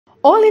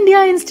All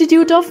India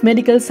Institute of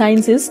Medical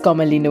Sciences,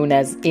 commonly known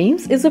as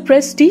AIIMS, is a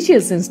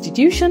prestigious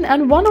institution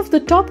and one of the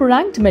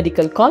top-ranked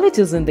medical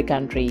colleges in the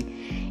country.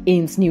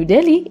 AIIMS New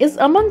Delhi is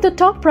among the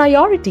top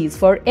priorities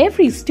for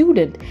every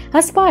student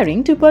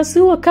aspiring to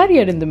pursue a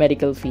career in the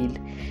medical field.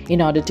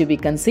 In order to be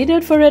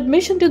considered for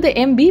admission to the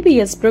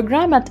MBBS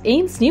program at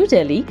AIIMS New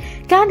Delhi,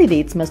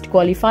 candidates must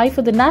qualify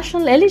for the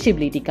National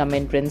Eligibility Cum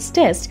Entrance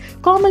Test,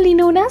 commonly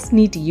known as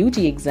NEET UG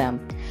exam.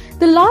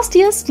 The last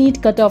year's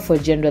NEET cutoff for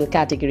general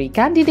category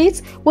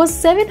candidates was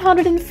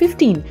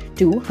 715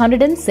 to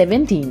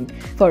 117.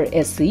 For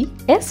SC,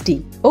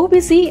 ST,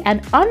 OBC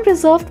and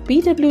unreserved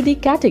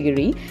PWD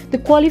category, the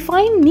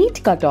qualifying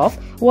NEET cutoff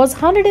was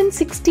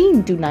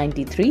 116 to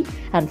 93,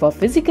 and for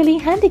physically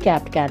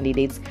handicapped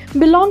candidates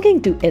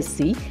belonging to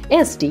SC,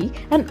 ST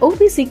and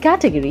OBC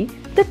category,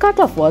 the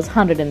cutoff was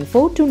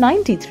 104 to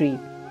 93.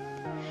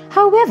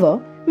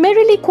 However,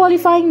 merely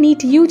qualifying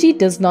NEET UG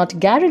does not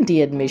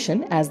guarantee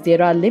admission, as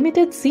there are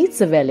limited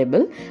seats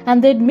available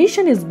and the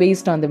admission is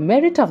based on the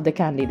merit of the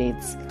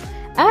candidates.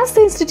 As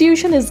the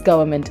institution is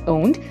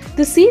government-owned,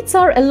 the seats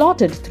are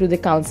allotted through the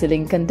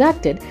counselling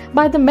conducted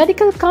by the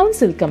Medical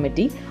Council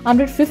Committee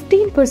under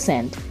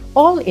 15%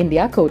 All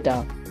India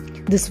quota.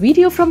 This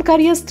video from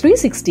Careers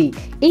 360,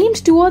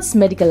 aimed towards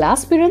medical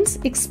aspirants,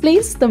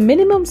 explains the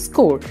minimum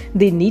score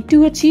they need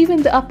to achieve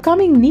in the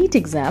upcoming NEET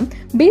exam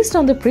based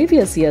on the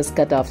previous year's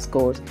cutoff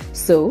scores.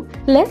 So,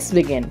 let's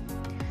begin.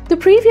 The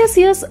previous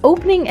year's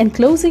opening and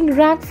closing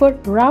rank for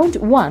Round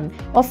 1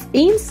 of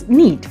AIIMS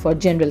NEET for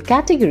general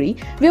category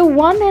were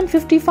 1 and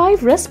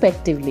 55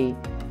 respectively.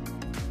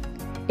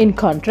 In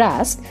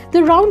contrast,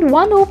 the Round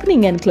 1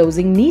 opening and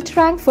closing NEET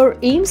rank for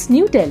AIIMS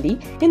New Delhi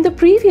in the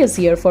previous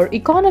year for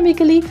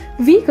economically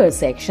weaker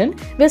section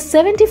were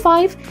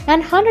 75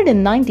 and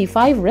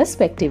 195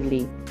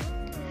 respectively.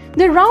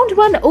 The Round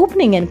 1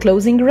 opening and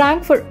closing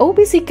rank for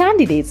OBC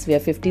candidates were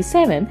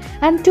 57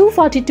 and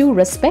 242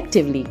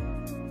 respectively.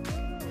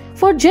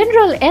 For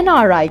general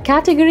NRI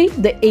category,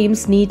 the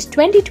AIIMS NEET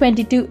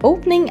 2022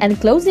 opening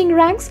and closing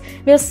ranks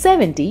were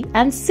 70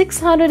 and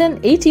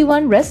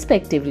 681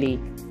 respectively.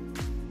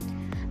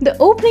 The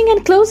opening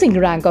and closing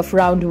rank of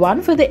Round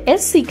 1 for the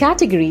SC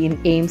category in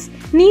AIIMS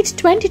NEET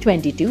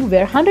 2022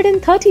 were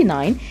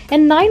 139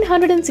 and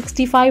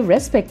 965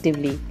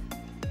 respectively.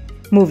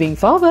 Moving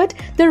forward,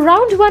 the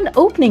Round 1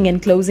 opening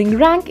and closing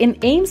rank in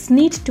AIIMS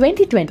NEET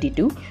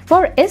 2022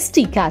 for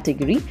ST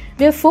category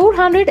were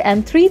 400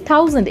 and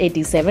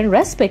 3087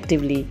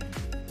 respectively.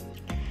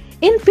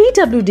 In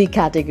PWD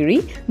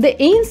category, the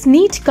AIIMS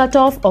NEET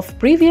cutoff of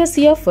previous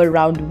year for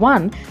Round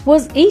 1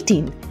 was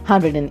 18,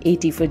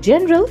 180 for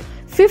general,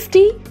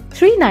 50,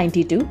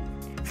 392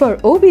 for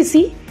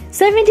OBC,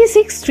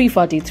 76,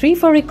 343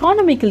 for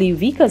economically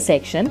weaker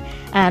section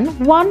and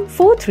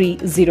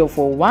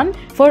 143041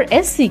 for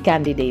SC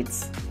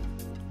candidates.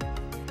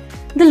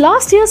 The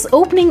last year's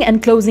opening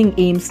and closing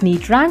AIIMS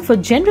NEET rank for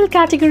general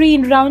category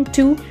in Round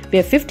 2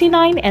 were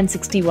 59 and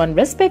 61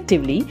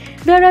 respectively,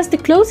 whereas the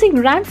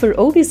closing rank for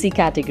OBC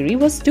category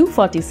was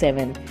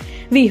 247.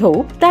 We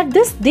hope that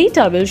this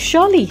data will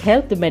surely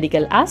help the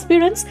medical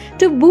aspirants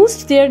to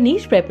boost their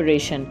NEET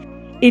preparation.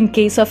 In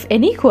case of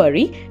any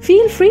query,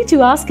 feel free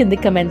to ask in the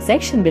comment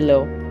section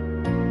below.